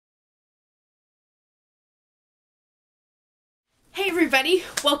Hey everybody,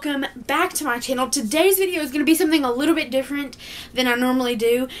 welcome back to my channel. Today's video is going to be something a little bit different than I normally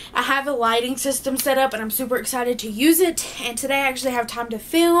do. I have a lighting system set up and I'm super excited to use it, and today I actually have time to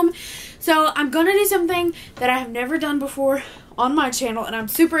film. So I'm going to do something that I have never done before on my channel and I'm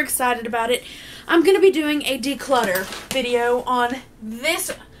super excited about it. I'm going to be doing a declutter video on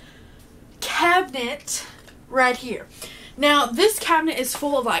this cabinet right here. Now this cabinet is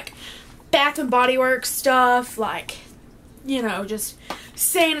full of like Bath and Body Works stuff, like, you know, just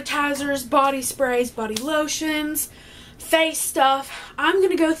sanitizers, body sprays, body lotions, face stuff. I'm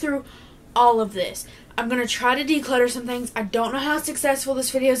going to go through all of this. I'm going to try to declutter some things. I don't know how successful this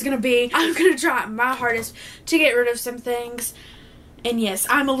video is going to be. I'm going to try my hardest to get rid of some things. And yes,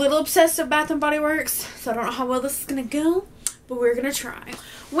 I'm a little obsessed with Bath and Body Works, so I don't know how well this is going to go, but we're going to try.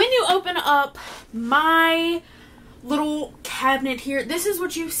 When you open up my little cabinet here, this is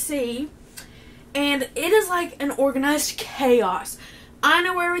what you see. And it is like an organized chaos. I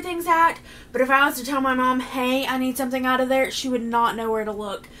know where everything's at, but if I was to tell my mom, hey, I need something out of there, she would not know where to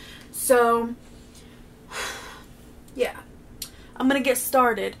look. So, yeah. I'm going to get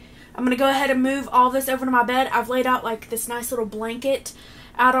started. I'm going to go ahead and move all this over to my bed. I've laid out like this nice little blanket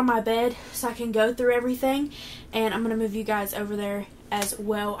out on my bed so I can go through everything. And I'm going to move you guys over there as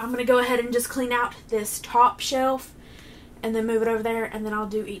well. I'm going to go ahead and just clean out this top shelf and then move it over there, and then I'll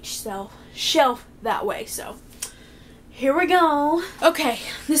do each shelf that way. So here we go. Okay,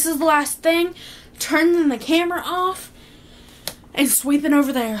 this is the last thing. Turning the camera off and sweeping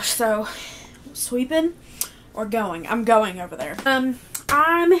over there. So sweeping or going? I'm going over there. I'm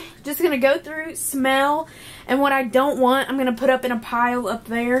just gonna go through, smell, and what I don't want I'm gonna put up in a pile up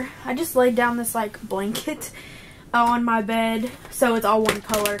there. I just laid down this like blanket on my bed so it's all one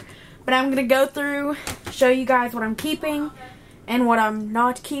color. But I'm going to go through, show you guys what I'm keeping and what I'm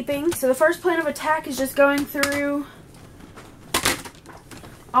not keeping. So the first plan of attack is just going through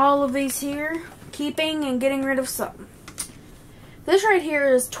all of these here, keeping and getting rid of some. This right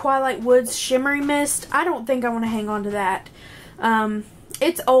here is Twilight Woods Shimmery Mist. I don't think I want to hang on to that.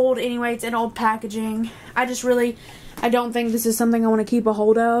 It's old anyway. It's in old packaging. I don't think this is something I want to keep a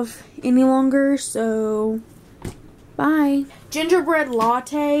hold of any longer. So, bye. Gingerbread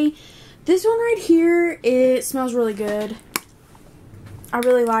Latte. This one right here, it smells really good. I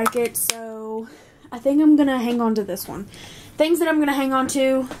really like it, so I think I'm going to hang on to this one. Things that I'm going to hang on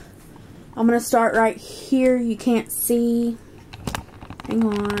to, I'm going to start right here. You can't see. Hang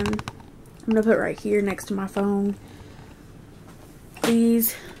on. I'm going to put right here next to my phone.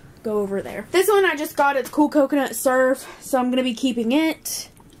 These go over there. This one I just got. It's Cool Coconut Surf, so I'm going to be keeping it.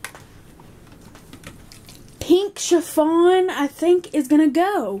 Pink Chiffon, I think, is going to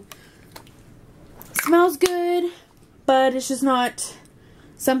go. Smells good, but it's just not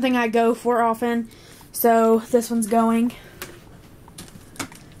something I go for often. So this one's going.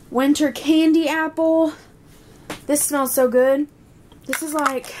 Winter Candy Apple. This smells so good. This is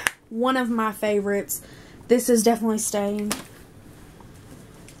like one of my favorites. This is definitely staying.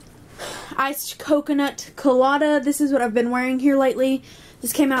 Iced Coconut Colada. This is what I've been wearing here lately.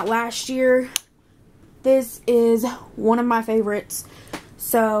 This came out last year. This is one of my favorites,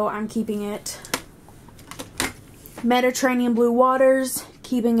 so I'm keeping it. Mediterranean Blue Waters,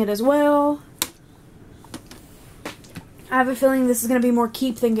 keeping it as well. I have a feeling this is going to be more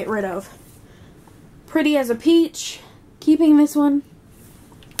keep than get rid of. Pretty as a Peach, keeping this one.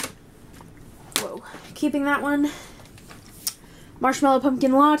 Whoa, keeping that one. Marshmallow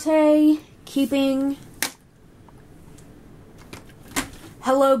Pumpkin Latte, keeping.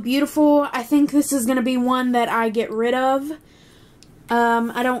 Hello Beautiful. I think this is going to be one that I get rid of.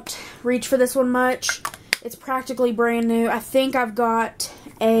 I don't reach for this one much. It's practically brand new. I think I've got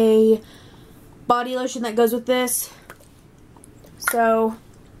a body lotion that goes with this. So,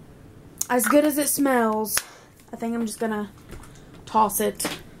 as good as it smells, I think I'm just going to toss it.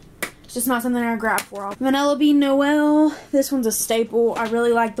 It's just not something I grab for. Vanilla Bean Noel. This one's a staple. I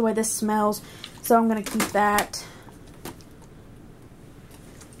really like the way this smells, so I'm going to keep that.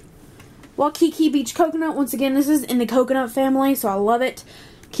 Waikiki Beach Coconut. Once again, this is in the coconut family, so I love it.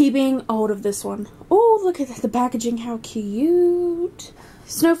 Keeping a hold of this one. Oh, look at the packaging. How cute.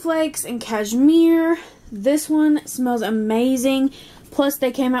 Snowflakes and Cashmere. This one smells amazing. Plus, they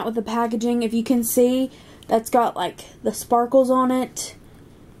came out with the packaging. If you can see, that's got like the sparkles on it.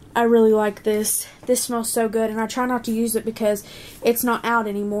 I really like this. This smells so good, and I try not to use it because it's not out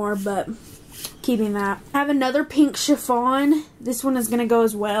anymore, but keeping that. I have another Pink Chiffon. This one is going to go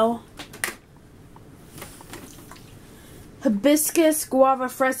as well. Hibiscus Guava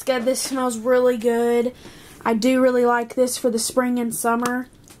Fresca. This smells really good. I do really like this for the spring and summer.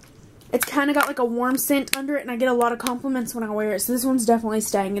 It's kind of got like a warm scent under it, and I get a lot of compliments when I wear it. So this one's definitely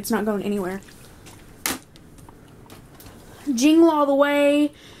staying. It's not going anywhere. Jingle All the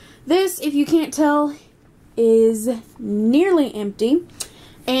Way. This, if you can't tell, is nearly empty.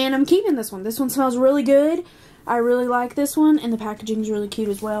 And I'm keeping this one. This one smells really good. I really like this one, and the packaging is really cute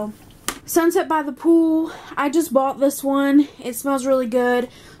as well. Sunset by the Pool. I just bought this one. It smells really good,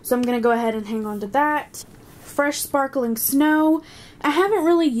 so I'm going to go ahead and hang on to that. Fresh Sparkling Snow. I haven't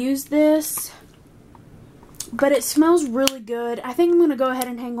really used this, but it smells really good. I think I'm going to go ahead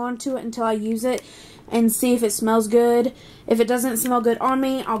and hang on to it until I use it and see if it smells good. If it doesn't smell good on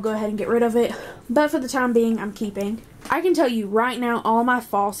me, I'll go ahead and get rid of it. But for the time being, I'm keeping. I can tell you right now, all my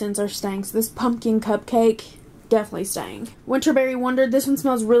fall scents are staying. So this pumpkin cupcake, definitely staying. Winterberry Wonder, this one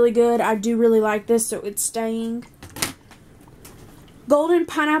smells really good. I do really like this, so it's staying. Golden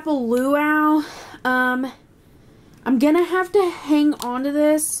Pineapple Luau. I'm gonna have to hang on to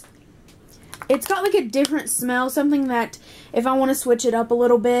this. It's got like a different smell, something that if I want to switch it up a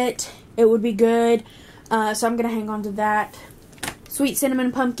little bit, it would be good. So I'm gonna hang on to that. Sweet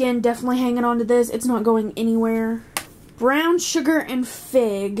Cinnamon Pumpkin, definitely hanging on to this. It's not going anywhere. Brown Sugar and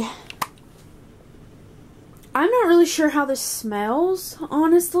Fig. I'm not really sure how this smells,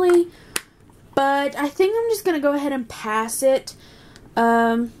 honestly, but I think I'm just gonna go ahead and pass it.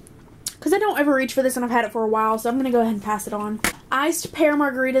 Because I don't ever reach for this and I've had it for a while, so I'm going to go ahead and pass it on. Iced Pear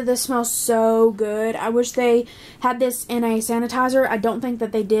Margarita, this smells so good. I wish they had this in a sanitizer. I don't think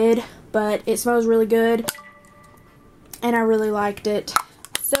that they did, but it smells really good. And I really liked it.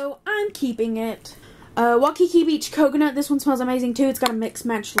 So I'm keeping it. Waikiki Beach Coconut, this one smells amazing too. It's got a mix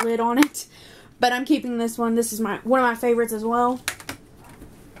match lid on it. But I'm keeping this one. This is one of my favorites as well.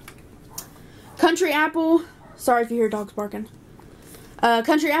 Country Apple. Sorry if you hear dogs barking.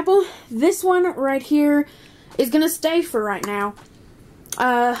 Country Apple, this one right here is going to stay for right now.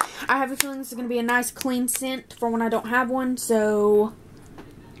 I have a feeling this is going to be a nice clean scent for when I don't have one, so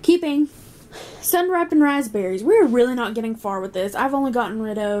keeping. Sun-Ripened Raspberries. We're really not getting far with this. I've only gotten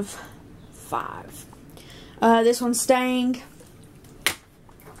rid of 5. This one's staying.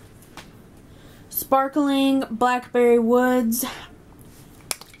 Sparkling Blackberry Woods.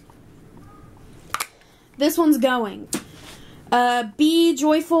 This one's going. Be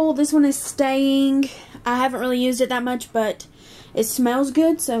Joyful, this one is staying. I haven't really used it that much, but it smells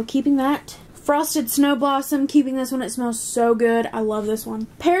good, so keeping that. Frosted Snow Blossom, keeping this one. It smells so good. I love this one.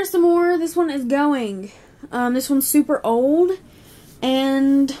 Paris Amour, this one is going. This one's super old.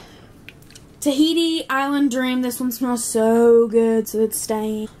 And Tahiti Island Dream, this one smells so good, so it's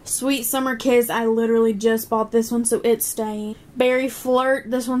staying. Sweet Summer Kiss, I literally just bought this one, so it's staying. Berry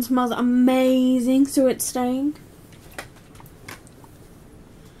Flirt, this one smells amazing, so it's staying.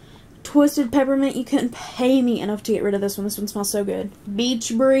 Twisted Peppermint, you couldn't pay me enough to get rid of this one. This one smells so good.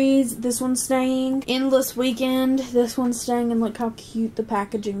 Beach Breeze, this one's staying. Endless Weekend, this one's staying, and look how cute the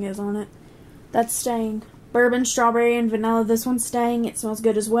packaging is on it. That's staying. Bourbon Strawberry and Vanilla, this one's staying. It smells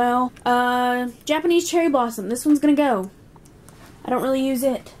good as well. Japanese Cherry Blossom, this one's gonna go. I don't really use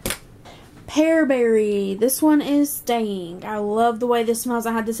it. Pearberry, this one is staying. I love the way this smells.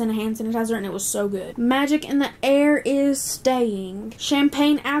 I had this in a hand sanitizer and it was so good. Magic in the Air is staying.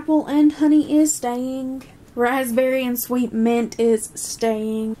 Champagne Apple and Honey is staying. Raspberry and Sweet Mint is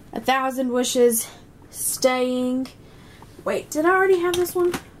staying. 1,000 Wishes, staying. Wait, did I already have this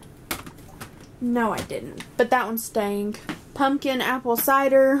one? No, I didn't. But that one's staying. Pumpkin Apple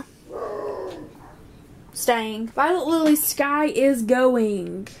Cider, staying. Violet Lily Sky is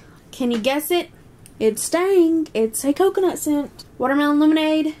going. Can you guess it? It's staying. It's a coconut scent. Watermelon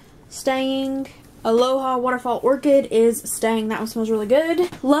Lemonade, staying. Aloha Waterfall Orchid is staying. That one smells really good.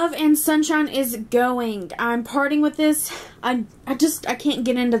 Love and Sunshine is going. I'm parting with this. I can't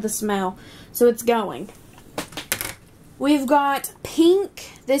get into the smell, so it's going. We've got Pink.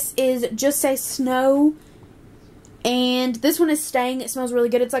 This is Just Say Snow. And this one is staying. It smells really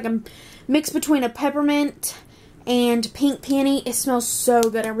good. It's like a mix between a peppermint and pink peony. It smells so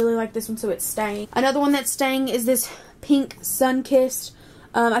good. I really like this one, so it's staying. Another one that's staying is this Pink Sunkissed.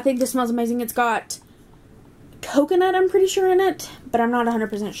 I think this smells amazing. It's got coconut, I'm pretty sure, in it, but I'm not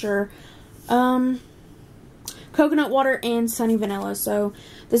 100% sure. Coconut water and sunny vanilla, so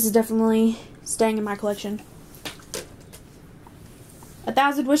this is definitely staying in my collection.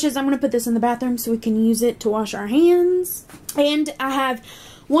 1,000 Wishes, I'm going to put this in the bathroom so we can use it to wash our hands. And I have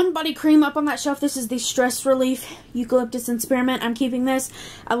one body cream up on that shelf. This is the Stress Relief Eucalyptus and Spearmint. I'm keeping this.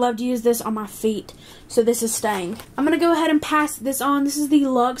 I love to use this on my feet, so this is staying. I'm going to go ahead and pass this on. This is the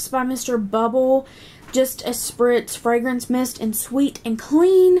Luxe by Mr. Bubble. Just a spritz fragrance mist and sweet and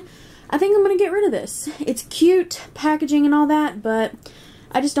clean. I think I'm going to get rid of this. It's cute packaging and all that, but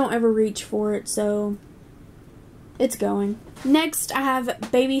I just don't ever reach for it, so it's going. Next, I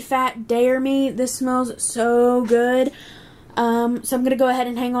have Baby Fat Dare Me. This smells so good. So I'm going to go ahead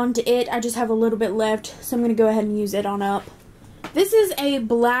and hang on to it. I just have a little bit left, so I'm going to go ahead and use it on up. This is a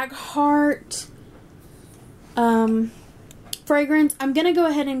Black Heart fragrance. I'm going to go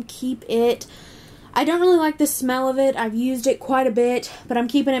ahead and keep it. I don't really like the smell of it. I've used it quite a bit, but I'm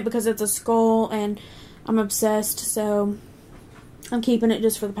keeping it because it's a skull and I'm obsessed, so I'm keeping it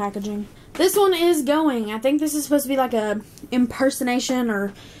just for the packaging. This one is going. I think this is supposed to be like a impersonation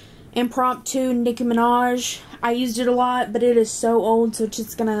or impromptu Nicki Minaj. I used it a lot, but it is so old, so it's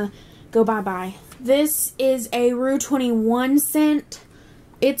just gonna go bye-bye. This is a Rue 21 scent.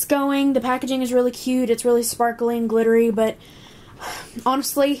 It's going. The packaging is really cute. It's really sparkly and glittery, but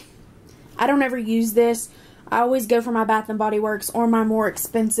honestly, I don't ever use this. I always go for my Bath & Body Works or my more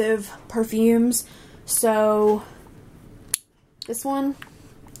expensive perfumes. So, this one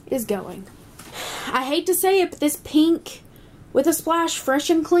is going. I hate to say it, but this pink with a splash Fresh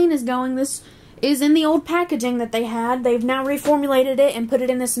and Clean is going. This is in the old packaging that they had. They've now reformulated it and put it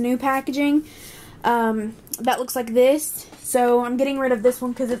in this new packaging that looks like this. So, I'm getting rid of this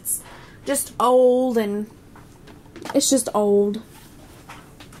one because it's just old and it's just old.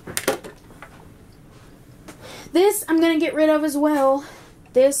 This I'm going to get rid of as well.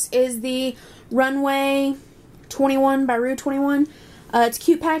 This is the Runway 21 by Rue 21. It's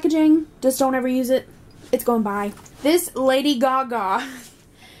cute packaging. Just don't ever use it. It's going by. This Lady Gaga.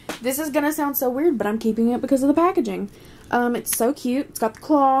 This is going to sound so weird, but I'm keeping it because of the packaging. It's so cute. It's got the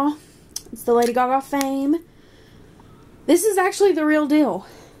claw. It's the Lady Gaga Fame. This is actually the real deal.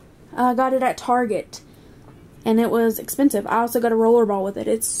 I got it at Target. And it was expensive. I also got a rollerball with it.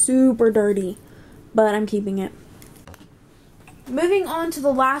 It's super dirty, but I'm keeping it. Moving on to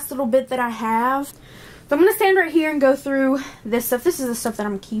the last little bit that I have. So I'm going to stand right here and go through this stuff. This is the stuff that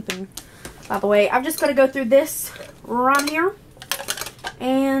I'm keeping, by the way. I've just got to go through this right here.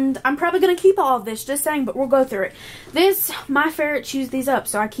 And I'm probably going to keep all of this, just saying, but we'll go through it. This, my ferret chews these up,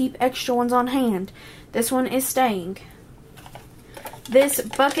 so I keep extra ones on hand. This one is staying. This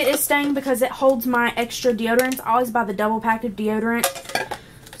bucket is staying because it holds my extra deodorants. I always buy the double pack of deodorant.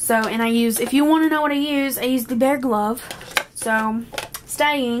 So, and I use, if you want to know what I use the Bear Glove. So,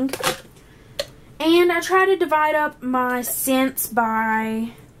 staying. And I try to divide up my scents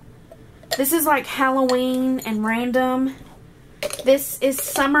by, this is like Halloween and random. This is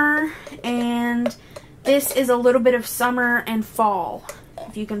summer, and this is a little bit of summer and fall,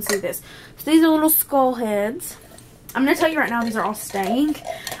 if you can see this. So these are little skull heads. I'm going to tell you right now, these are all staying.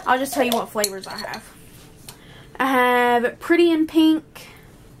 I'll just tell you what flavors I have. I have Pretty in Pink,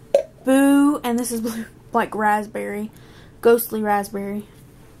 Boo, and this is blue, like raspberry. Ghostly raspberry.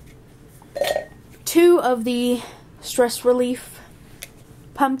 2 of the Stress Relief,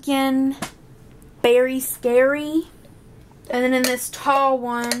 Pumpkin, Berry Scary. And then in this tall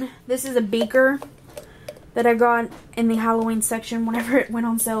one, this is a beaker that I got in the Halloween section whenever it went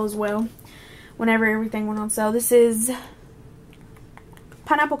on sale as well. Whenever everything went on sale. This is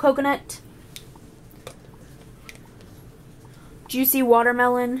Pineapple Coconut, Juicy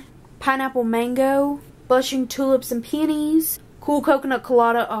Watermelon, Pineapple Mango, Blushing Tulips and Peonies, Cool Coconut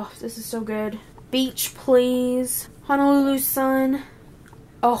Colada. Oh, this is so good. Beach Please, Honolulu Sun,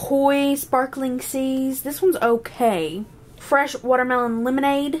 Ahoy Sparkling Seas. This one's okay. Fresh Watermelon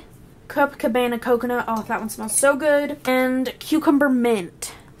Lemonade, Copacabana Coconut. Oh, that one smells so good. And Cucumber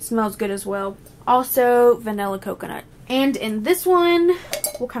Mint. Smells good as well. Also, Vanilla Coconut. And in this one,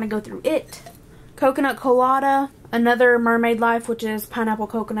 we'll kind of go through it. Coconut Colada. Another Mermaid Life, which is Pineapple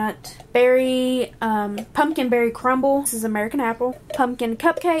Coconut. Berry, Pumpkin Berry Crumble. This is American Apple. Pumpkin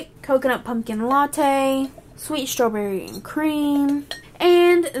Cupcake. Coconut Pumpkin Latte. Sweet Strawberry and Cream.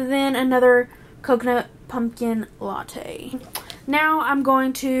 And then another Coconut Pumpkin Latte. Now I'm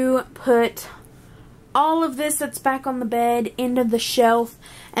going to put all of this that's back on the bed into the shelf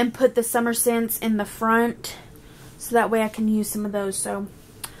and put the summer scents in the front so that way I can use some of those. So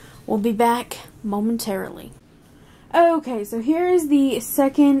we'll be back momentarily. Okay, so here is the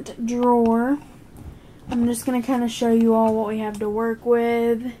second drawer. I'm just going to kind of show you all what we have to work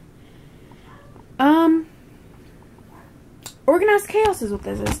with. Organized Chaos is what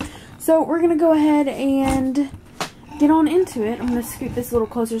this is. So we're going to go ahead and get on into it. I'm going to scoot this a little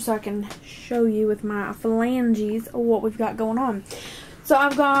closer so I can show you with my phalanges what we've got going on. So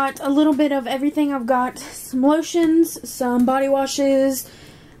I've got a little bit of everything. I've got some lotions, some body washes,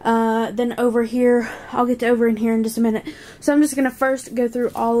 then over here, I'll get to over in here in just a minute. So I'm just going to first go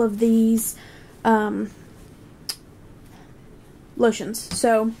through all of these lotions.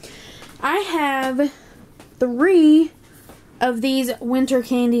 So I have 3 of these winter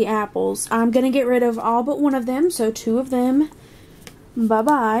candy apples. I'm going to get rid of all but one of them, so 2 of them.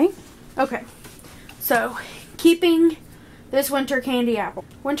 Bye-bye. Okay, so keeping this winter candy apple.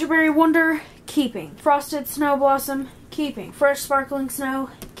 Winterberry Wonder, keeping. Frosted Snow Blossom, keeping. Fresh Sparkling Snow,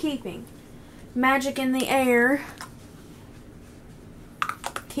 keeping. Magic in the Air,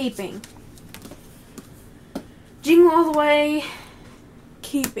 keeping. Jingle All the Way,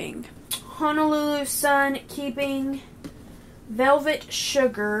 keeping. Honolulu Sun, keeping. Velvet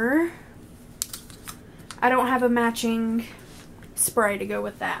Sugar. I don't have a matching spray to go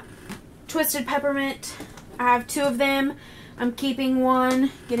with that. Twisted Peppermint. I have 2 of them. I'm keeping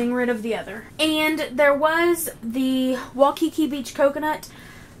one, getting rid of the other. And there was the Waikiki Beach Coconut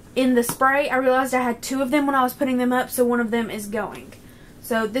in the spray. I realized I had 2 of them when I was putting them up, so one of them is going.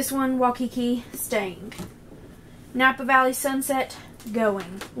 So this one, Waikiki, staying. Napa Valley Sunset,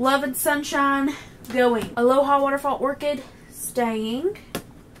 going. Love and Sunshine, going. Aloha Waterfall Orchid, staying.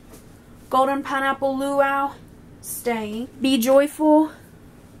 Golden Pineapple Luau, staying. Be Joyful,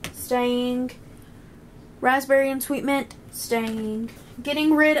 staying. Raspberry and Sweet Mint, staying.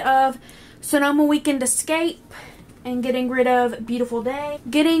 Getting rid of Sonoma Weekend Escape and getting rid of Beautiful Day.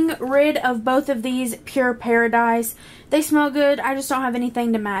 Getting rid of both of these Pure Paradise. They smell good. I just don't have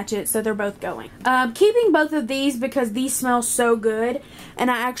anything to match it, so they're both going. Keeping both of these because these smell so good, and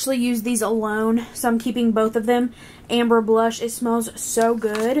I actually use these alone, so I'm keeping both of them. Amber Blush, it smells so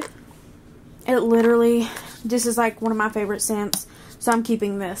good. It literally, this is like one of my favorite scents, so I'm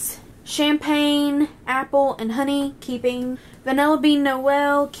keeping this. Champagne, Apple, and Honey, keeping. Vanilla Bean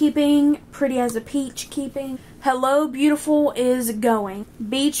Noel, keeping. Pretty as a Peach, keeping. Hello Beautiful is going.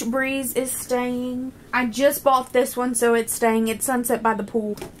 Beach Breeze is staying. I just bought this one, so it's staying. It's Sunset by the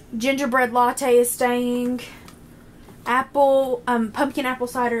Pool. Gingerbread Latte is staying. Pumpkin Apple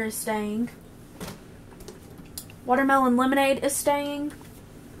Cider is staying. Watermelon Lemonade is staying.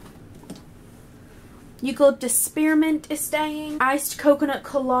 Eucalyptus Spearmint is staying. Iced Coconut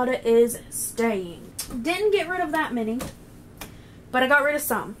Colada is staying. Didn't get rid of that many, but I got rid of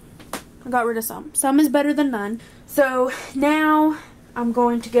some. Some is better than none. So now I'm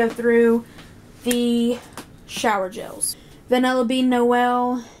going to go through the shower gels. Vanilla Bean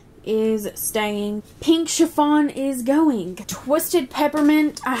Noel is staying. Pink Chiffon is going. Twisted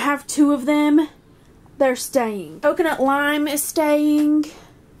Peppermint, I have 2 of them. They're staying. Coconut Lime is staying.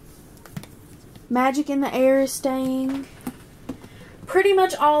 Magic in the Air is staying. Pretty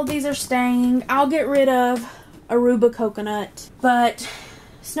much all of these are staying. I'll get rid of Aruba Coconut, but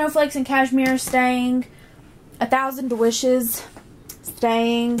Snowflakes and Cashmere are staying. 1,000 Wishes,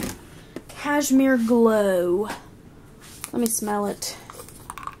 staying. Cashmere Glow. Let me smell it.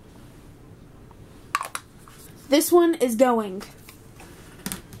 This one is going.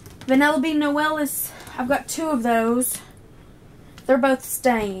 Vanilla Bean Noel is, I've got 2 of those. They're both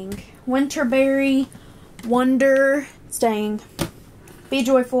staying. Winterberry Wonder, staying. Be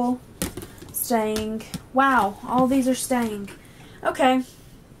Joyful, staying. Wow, all these are staying. Okay.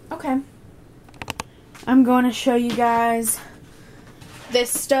 I'm going to show you guys this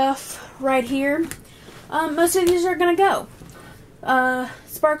stuff right here. Most of these are going to go.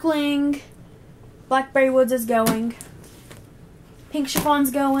 Sparkling Blackberry Woods is going. Pink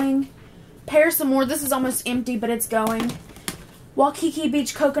Chiffon's going. Pear Some More. This is almost empty, but it's going. Waikiki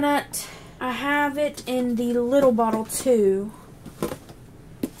Beach Coconut. I have it in the little bottle too.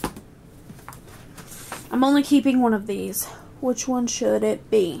 I'm only keeping one of these. Which one should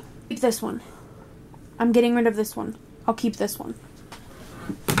it be? Keep this one. I'm getting rid of this one. I'll keep this one.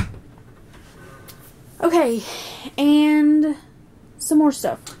 Okay, and some more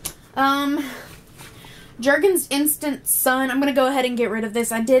stuff. Jergens Instant Sun. I'm going to go ahead and get rid of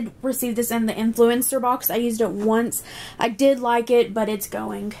this. I did receive this in the influencer box. I used it once. I did like it, but it's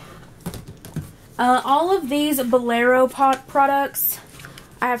going. All of these Bolero pot products,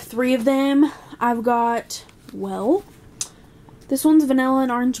 I have 3 of them. I've got, well, this one's Vanilla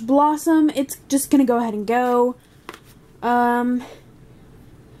and Orange Blossom. It's just going to go ahead and go.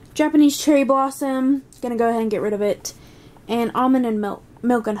 Japanese Cherry Blossom. Going to go ahead and get rid of it. And Almond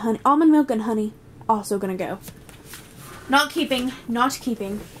Milk and Honey. Also going to go. Not keeping.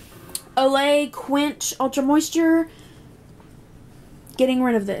 Olay Quench Ultra Moisture. Getting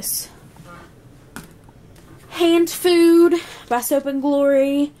rid of this. Hand Food by Soap and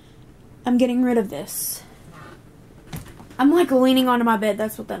Glory. I'm getting rid of this. I'm like leaning onto my bed.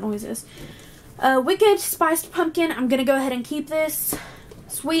 That's what that noise is. Wicked Spiced Pumpkin. I'm going to go ahead and keep this.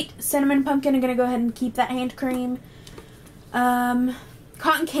 Sweet Cinnamon Pumpkin. I'm going to go ahead and keep that hand cream. Cotton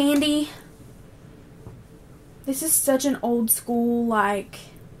Candy. This is such an old school, like,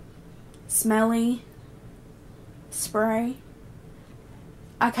 smelly spray.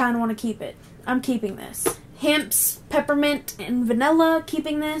 I kind of want to keep it. I'm keeping this. Hemp's Peppermint and Vanilla,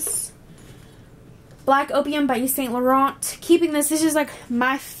 keeping this. Black Opium by Yves Saint Laurent, keeping this. This is like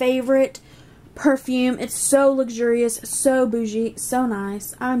my favorite perfume. It's so luxurious, so bougie, so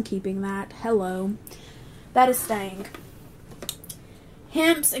nice. I'm keeping that. Hello. That is staying.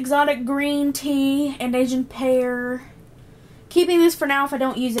 Hemp's Exotic Green Tea and Asian Pear. Keeping this for now. If I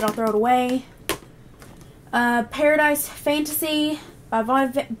don't use it, I'll throw it away. Paradise Fantasy by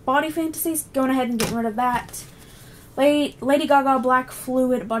Body Fantasies. Going ahead and getting rid of that. Lady Gaga Black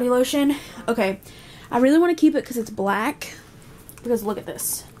Fluid Body Lotion. Okay. I really want to keep it because it's black. Because look at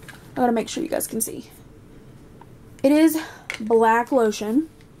this. I gotta make sure you guys can see. It is black lotion.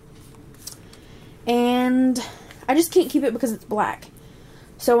 And I just can't keep it because it's black.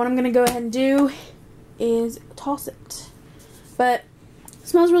 So what I'm going to go ahead and do is toss it. But it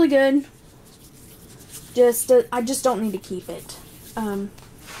smells really good. I just don't need to keep it.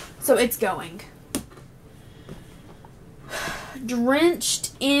 So it's going.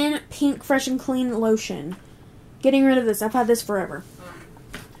 Drenched in Pink Fresh and Clean Lotion. Getting rid of this. I've had this forever.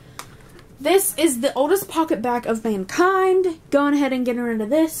 This is the oldest pocket bag of mankind. Going ahead and getting rid of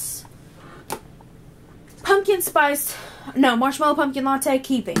this. Pumpkin Spice, no, Marshmallow Pumpkin Latte,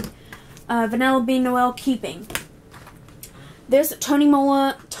 keeping. Vanilla Bean Noel, keeping. This Tony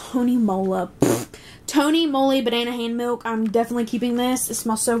Moly Banana Hand Milk, I'm definitely keeping this. It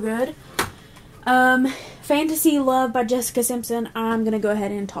smells so good. Fantasy Love by Jessica Simpson, I'm going to go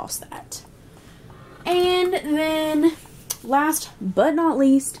ahead and toss that. And then, last but not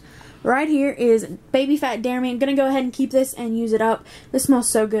least, right here is Baby Fat Dare Me. I'm going to go ahead and keep this and use it up. This smells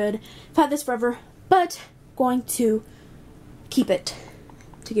so good. I've had this forever, but going to keep it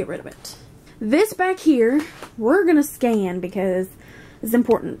to get rid of it. This back here, we're going to scan because it's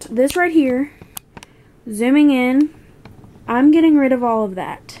important. This right here, zooming in, I'm getting rid of all of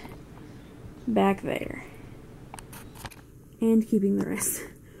that back there. And keeping the rest.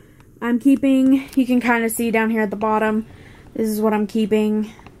 I'm keeping, you can kind of see down here at the bottom, this is what I'm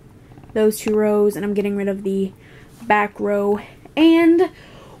keeping. Those 2 rows, and I'm getting rid of the back row. And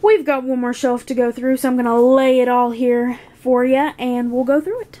we've got one more shelf to go through, so I'm going to lay it all here for you, and we'll go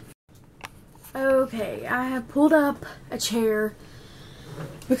through it. Okay, I have pulled up a chair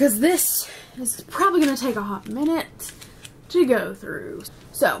because this is probably going to take a hot minute to go through.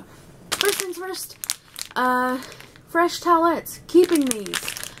 So, first things first, fresh towelettes, keeping these.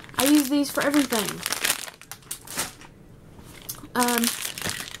 I use these for everything.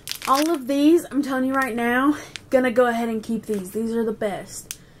 All of these, I'm telling you right now, gonna go ahead and keep these. These are the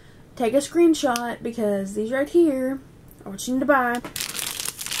best. Take a screenshot because these right here are what you need to buy.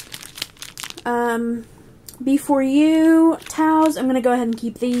 Before you towels, I'm gonna go ahead and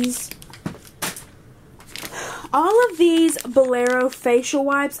keep these. All of these Bolero facial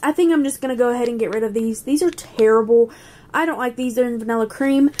wipes, I think I'm just gonna go ahead and get rid of these. These are terrible. I don't like these. They're in vanilla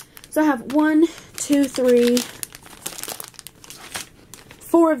cream. So I have 1, 2, 3,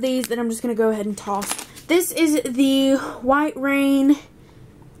 4 of these that I'm just going to go ahead and toss. This is the White Rain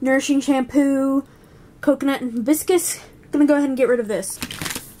Nourishing Shampoo, Coconut and Hibiscus. I'm going to go ahead and get rid of this.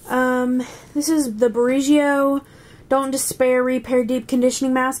 This is the Barigio Don't Despair Repair Deep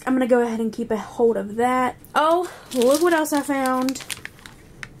Conditioning Mask. I'm going to go ahead and keep a hold of that. Oh, look what else I found.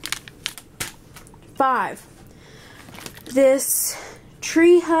 5. This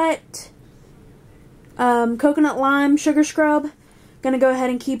Tree Hut Coconut Lime Sugar Scrub. Gonna go ahead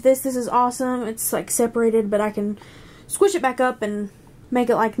and keep this. This is awesome. It's like separated, but I can squish it back up and make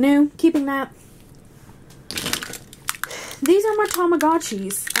it like new. Keeping that. These are my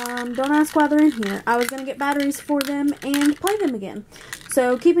Tamagotchis. Don't ask why they're in here. I was gonna get batteries for them and play them again.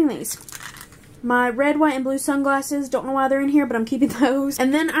 So keeping these. My red, white, and blue sunglasses. Don't know why they're in here, but I'm keeping those.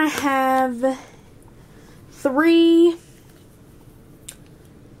 And then I have 3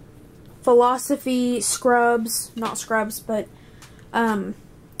 Philosophy scrubs. Not scrubs, but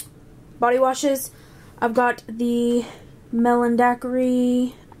body washes. I've got the Melon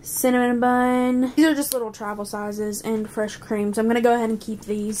Daiquiri Cinnamon Bun. These are just little travel sizes and fresh cream. So I'm going to go ahead and keep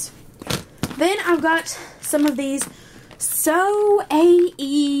these. Then I've got some of these So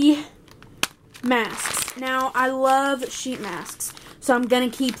AE masks. Now, I love sheet masks. So I'm going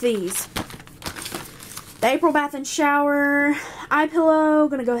to keep these. The April Bath and Shower eye pillow.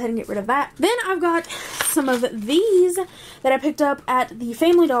 Going to go ahead and get rid of that. Then I've got some of these that I picked up at the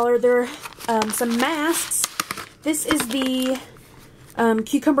Family Dollar. They're some masks. This is the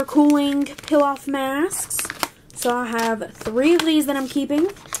Cucumber Cooling Peel-Off Masks. So I have 3 of these that I'm keeping.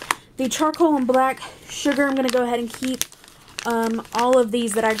 The Charcoal and Black Sugar, I'm going to go ahead and keep all of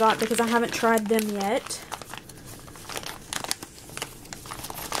these that I got because I haven't tried them yet.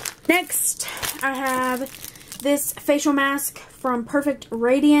 Next, I have this facial mask from Perfect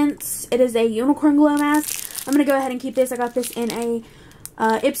Radiance. It is a unicorn glow mask. I'm going to go ahead and keep this. I got this in a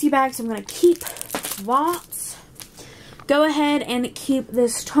Ipsy bag, so I'm going to keep that. Go ahead and keep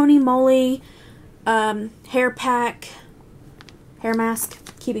this Tony Moly hair mask.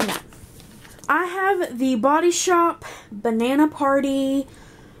 Keeping that. I have the Body Shop Banana Party.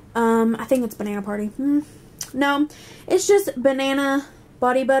 I think it's Banana Party. No, it's just banana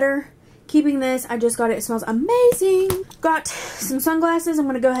body butter. Keeping this. I just got it. It smells amazing. Got some sunglasses. I'm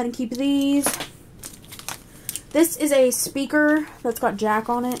going to go ahead and keep these. This is a speaker that's got jack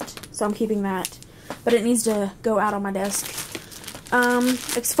on it, so I'm keeping that. But it needs to go out on my desk.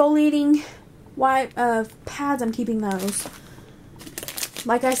 Exfoliating wipe pads. I'm keeping those.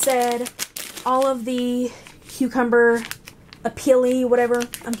 Like I said, all of the cucumber, appealy, whatever,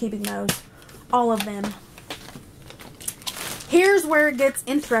 I'm keeping those. All of them. Here's where it gets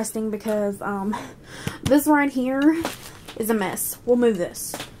interesting because this right here is a mess. We'll move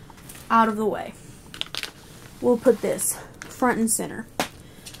this out of the way. We'll put this front and center.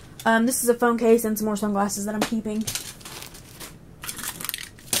 This is a phone case and some more sunglasses that I'm keeping.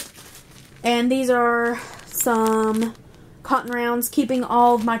 And these are some cotton rounds. Keeping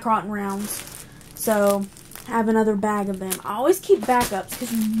all of my cotton rounds. So, I have another bag of them. I always keep backups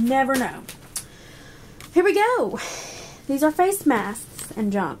because you never know. Here we go. These are face masks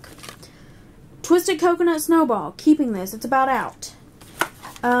and junk. Twisted Coconut Snowball. Keeping this. It's about out.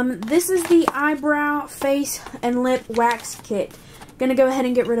 This is the eyebrow, face, and lip wax kit. Gonna go ahead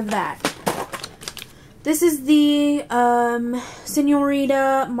and get rid of that. This is the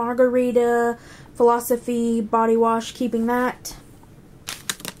Senorita Margarita Philosophy body wash. Keeping that.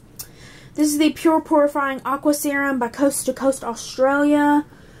 This is the Pure Purifying Aqua Serum by Coast to Coast Australia.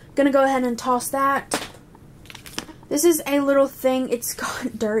 Gonna go ahead and toss that. This is a little thing. It's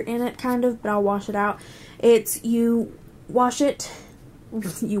got dirt in it, kind of, but I'll wash it out. It's, you wash it.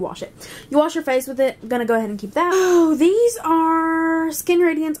 You wash it. You wash your face with it. I'm gonna go ahead and keep that. Oh, these are Skin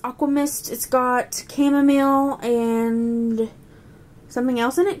Radiance Aqua Mist. It's got chamomile and something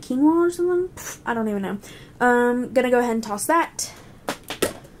else in it. Quinoa or something? I don't even know. Gonna go ahead and toss that.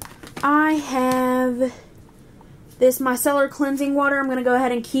 I have this micellar cleansing water. I'm gonna go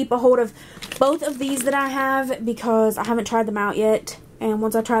ahead and keep a hold of both of these that I have because I haven't tried them out yet. And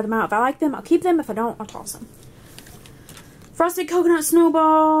once I try them out, if I like them, I'll keep them. If I don't, I'll toss them. Frosted Coconut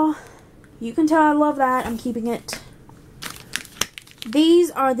Snowball. You can tell I love that. I'm keeping it. These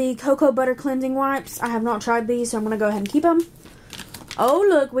are the Cocoa Butter Cleansing Wipes. I have not tried these, so I'm going to go ahead and keep them. Oh,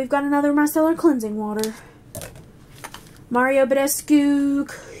 look. We've got another micellar cleansing water. Mario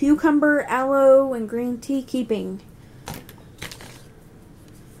Badescu Cucumber, Aloe, and Green Tea. Keeping.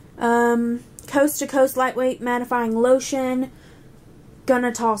 Coast to Coast Lightweight Mattifying Lotion.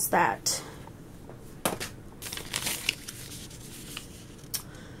 Gonna toss that.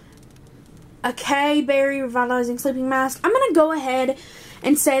 A K-Berry Revitalizing Sleeping Mask. I'm going to go ahead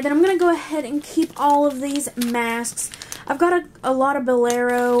and say that I'm going to go ahead and keep all of these masks. I've got a lot of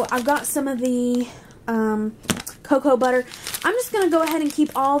Bolero. I've got some of the cocoa butter. I'm just going to go ahead and keep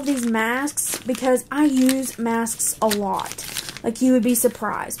all of these masks because I use masks a lot. Like, you would be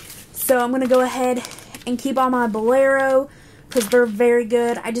surprised. So I'm going to go ahead and keep all my Bolero because they're very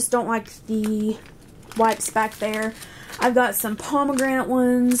good. I just don't like the wipes back there. I've got some pomegranate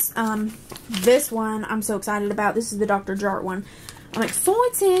ones. This one I'm so excited about. This is the Dr. Jart one. I'm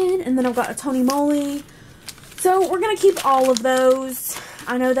excited. And then I've got a Tony Moly. So we're going to keep all of those.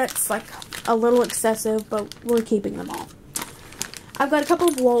 I know that's like a little excessive, but we're keeping them all. I've got a couple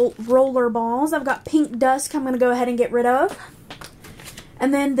of roller balls. I've got Pink Dusk I'm going to go ahead and get rid of.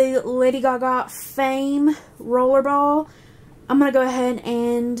 And then the Lady Gaga Fame roller ball. I'm going to go ahead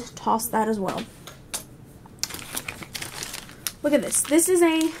and toss that as well. Look at this. This is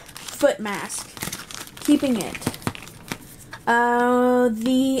a foot mask. Keeping it.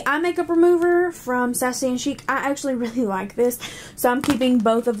 The eye makeup remover from Sassy and Chic. I actually really like this. So I'm keeping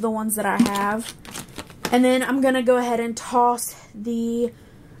both of the ones that I have. And then I'm going to go ahead and toss the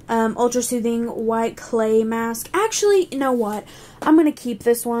Ultra Soothing White Clay Mask. Actually, you know what? I'm going to keep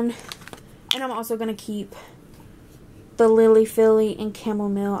this one. And I'm also going to keep the Lily Philly and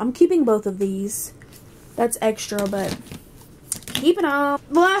Chamomile. I'm keeping both of these. That's extra, but keep it up.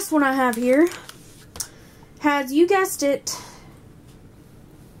 The last one I have here has, you guessed it,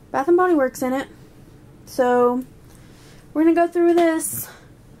 Bath & Body Works in it. So, we're going to go through this.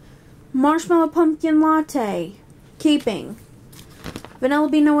 Marshmallow Pumpkin Latte. Keeping. Vanilla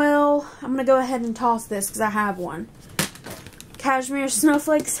Bean Noel. I'm going to go ahead and toss this because I have one. Cashmere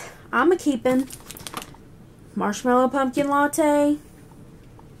Snowflakes. I'm a keeping. Marshmallow Pumpkin Latte.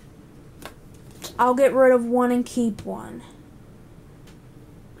 I'll get rid of one and keep one.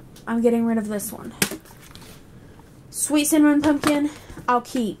 I'm getting rid of this one. Sweet cinnamon pumpkin, I'll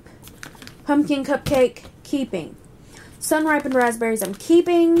keep. Pumpkin cupcake, keeping. Sun-ripened raspberries, I'm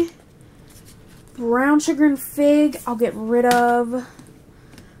keeping. Brown sugar and fig, I'll get rid of.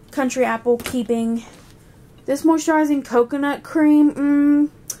 Country apple, keeping. This moisturizing coconut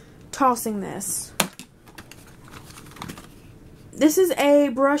cream, tossing this. This is a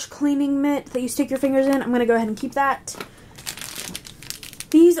brush cleaning mitt that you stick your fingers in. I'm going to go ahead and keep that.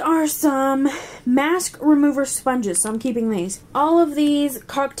 These are some mask remover sponges, so I'm keeping these. All of these,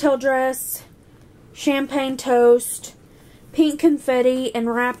 cocktail dress, champagne toast, pink confetti,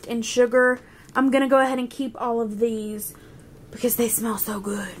 and wrapped in sugar. I'm going to go ahead and keep all of these because they smell so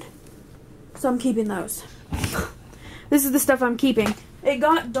good. So I'm keeping those. This is the stuff I'm keeping. It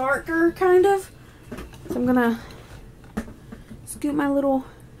got darker, kind of. So I'm going to scoot my little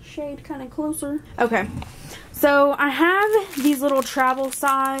shade kind of closer. Okay. So I have these little travel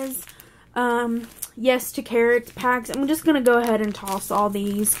size Yes to Carrots packs. I'm just going to go ahead and toss all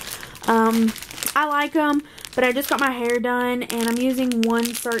these. I like them, but I just got my hair done and I'm using one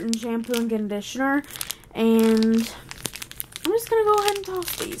certain shampoo and conditioner. And I'm just going to go ahead and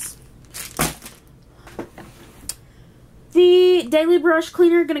toss these. The Daily Brush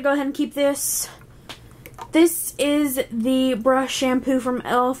Cleaner, going to go ahead and keep this. This is the brush shampoo from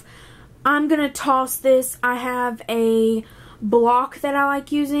e.l.f. I'm going to toss this. I have a block that I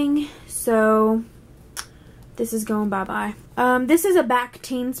like using, so this is going bye-bye. This is a back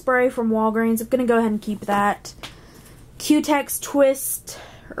teen spray from Walgreens. I'm going to go ahead and keep that. Q-Tex twist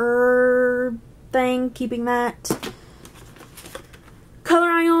thing, keeping that. Color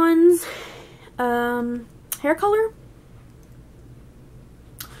ions, hair color.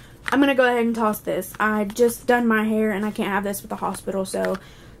 I'm going to go ahead and toss this. I just done my hair and I can't have this with the hospital, so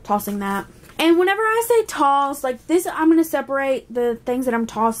tossing that. And whenever I say toss, like this, I'm going to separate the things that I'm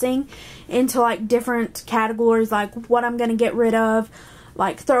tossing into like different categories, like what I'm going to get rid of,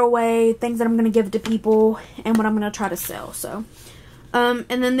 like throw away, things that I'm going to give to people, and what I'm going to try to sell. So, and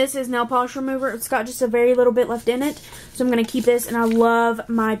then this is nail polish remover. It's got just a very little bit left in it, so I'm going to keep this. And I love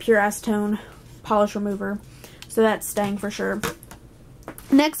my Pure Acetone polish remover, so that's staying for sure.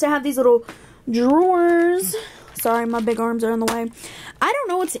 Next, I have these little drawers. Sorry, my big arms are in the way. I don't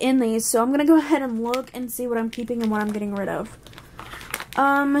know what's in these, so I'm going to go ahead and look and see what I'm keeping and what I'm getting rid of.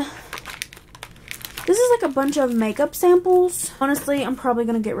 This is like a bunch of makeup samples. Honestly, I'm probably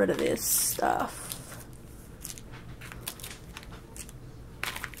going to get rid of this stuff.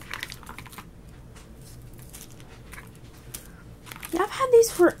 Yeah, I've had these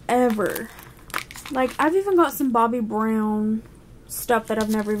forever. Like, I've even got some Bobbi Brown stuff that I've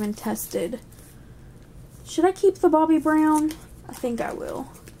never even tested. Should I keep the Bobbi Brown? I think I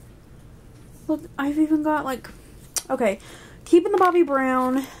will. Look, I've even got like, okay, keeping the Bobbi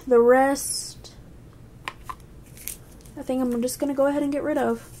Brown. The rest, I think I'm just going to go ahead and get rid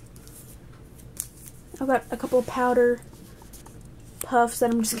of. I've got a couple of powder puffs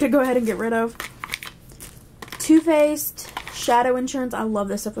that I'm just going to go ahead and get rid of. Too Faced Shadow Insurance. I love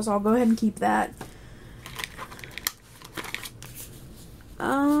this stuff, so I'll go ahead and keep that.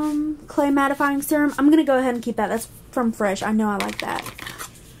 Clay mattifying serum. I'm gonna go ahead and keep that. That's from Fresh. I know I like that.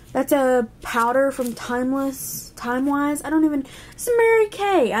 That's a powder from Timewise. I don't even. It's a Mary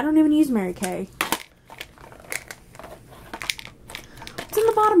Kay. I don't even use Mary Kay. What's in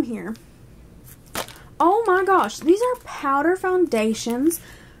the bottom here? Oh my gosh, these are powder foundations,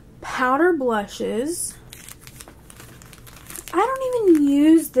 powder blushes. I don't even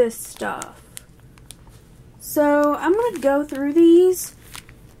use this stuff. So I'm going to go through these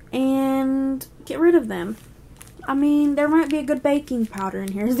and get rid of them. I mean, there might be a good baking powder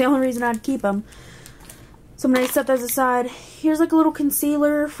in here. It's the only reason I'd keep them. So I'm going to set those aside. Here's like a little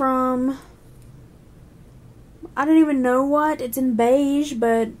concealer from, I don't even know what. It's in beige,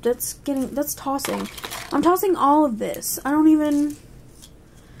 but that's tossing. I'm tossing all of this. I don't even,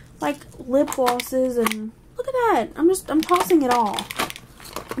 like lip glosses and, look at that. I'm tossing it all.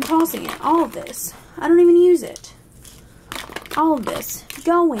 I'm tossing it. All of this. I don't even use it. All of this.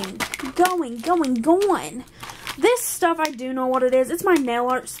 Going. This stuff, I do know what it is. It's my nail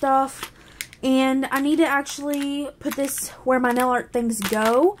art stuff. And I need to actually put this where my nail art things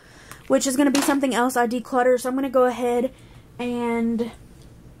go, which is going to be something else I declutter. So I'm going to go ahead and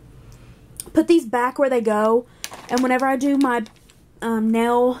put these back where they go. And whenever I do my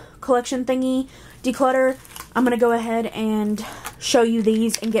nail collection thingy, declutter, I'm going to go ahead and show you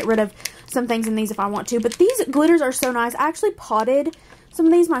these and get rid of some things in these if I want to. But these glitters are so nice. I actually potted some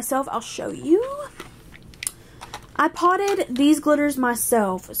of these myself. I'll show you. I potted these glitters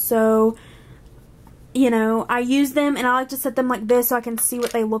myself. So you know, I use them and I like to set them like this so I can see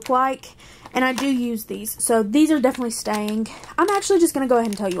what they look like. And I do use these. So these are definitely staying. I'm actually just going to go ahead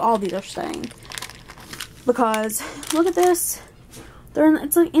and tell you all these are staying. Because, look at this.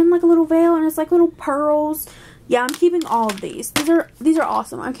 It's like in like a little veil and it's like little pearls. Yeah, I'm keeping all of these. These are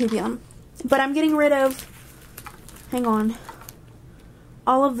awesome. I'm keeping them. But I'm getting rid of, hang on,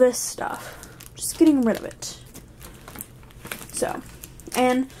 all of this stuff. Just getting rid of it. So,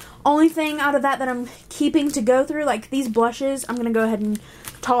 and only thing out of that I'm keeping to go through, like these blushes, I'm going to go ahead and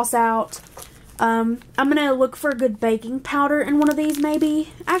toss out. I'm going to look for a good baking powder in one of these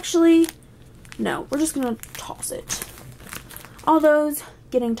maybe. Actually, no, we're just going to toss it. All those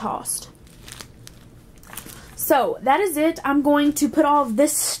getting tossed. So, that is it. I'm going to put all of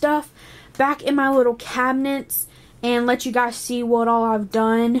this stuff back in my little cabinets and let you guys see what all I've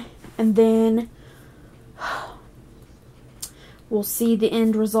done. And then we'll see the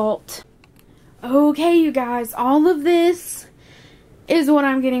end result. Okay, you guys, all of this is what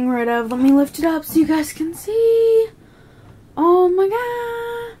I'm getting rid of. Let me lift it up so you guys can see. Oh my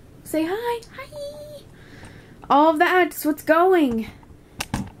god. Say hi. Hi. All of that's what's going.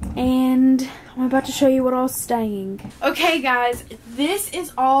 And I'm about to show you what all's staying. Okay, guys, this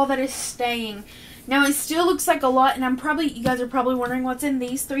is all that is staying. Now, it still looks like a lot, and you guys are probably wondering what's in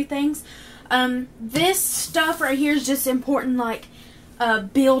these 3 things. This stuff right here is just important, like,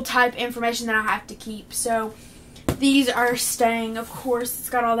 bill type information that I have to keep. So, these are staying, of course. It's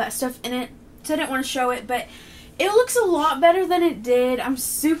got all that stuff in it. So, I didn't want to show it, but it looks a lot better than it did. I'm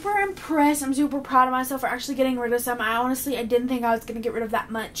super impressed. I'm super proud of myself for actually getting rid of some. I didn't think I was going to get rid of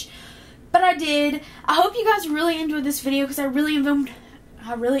that much. But I did. I hope you guys really enjoyed this video because I really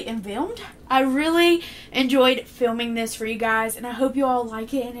enjoyed filming this for you guys. And I hope you all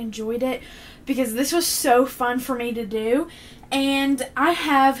like it and enjoyed it because this was so fun for me to do. And I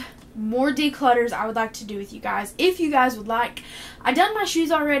have more declutters I would like to do with you guys if you guys would like. I done my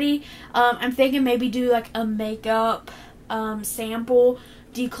shoes already. I'm thinking maybe do like a makeup sample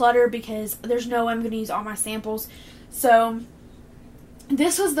declutter because there's no way I'm going to use all my samples. So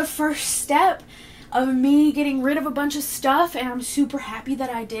this was the first step of me getting rid of a bunch of stuff, and I'm super happy that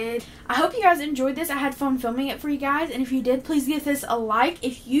I did. I hope you guys enjoyed this. I had fun filming it for you guys, and if you did, please give this a like.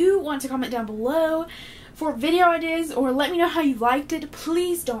 If you want to comment down below for video ideas or let me know how you liked it,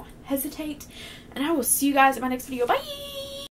 please don't hesitate. And I will see you guys in my next video. Bye!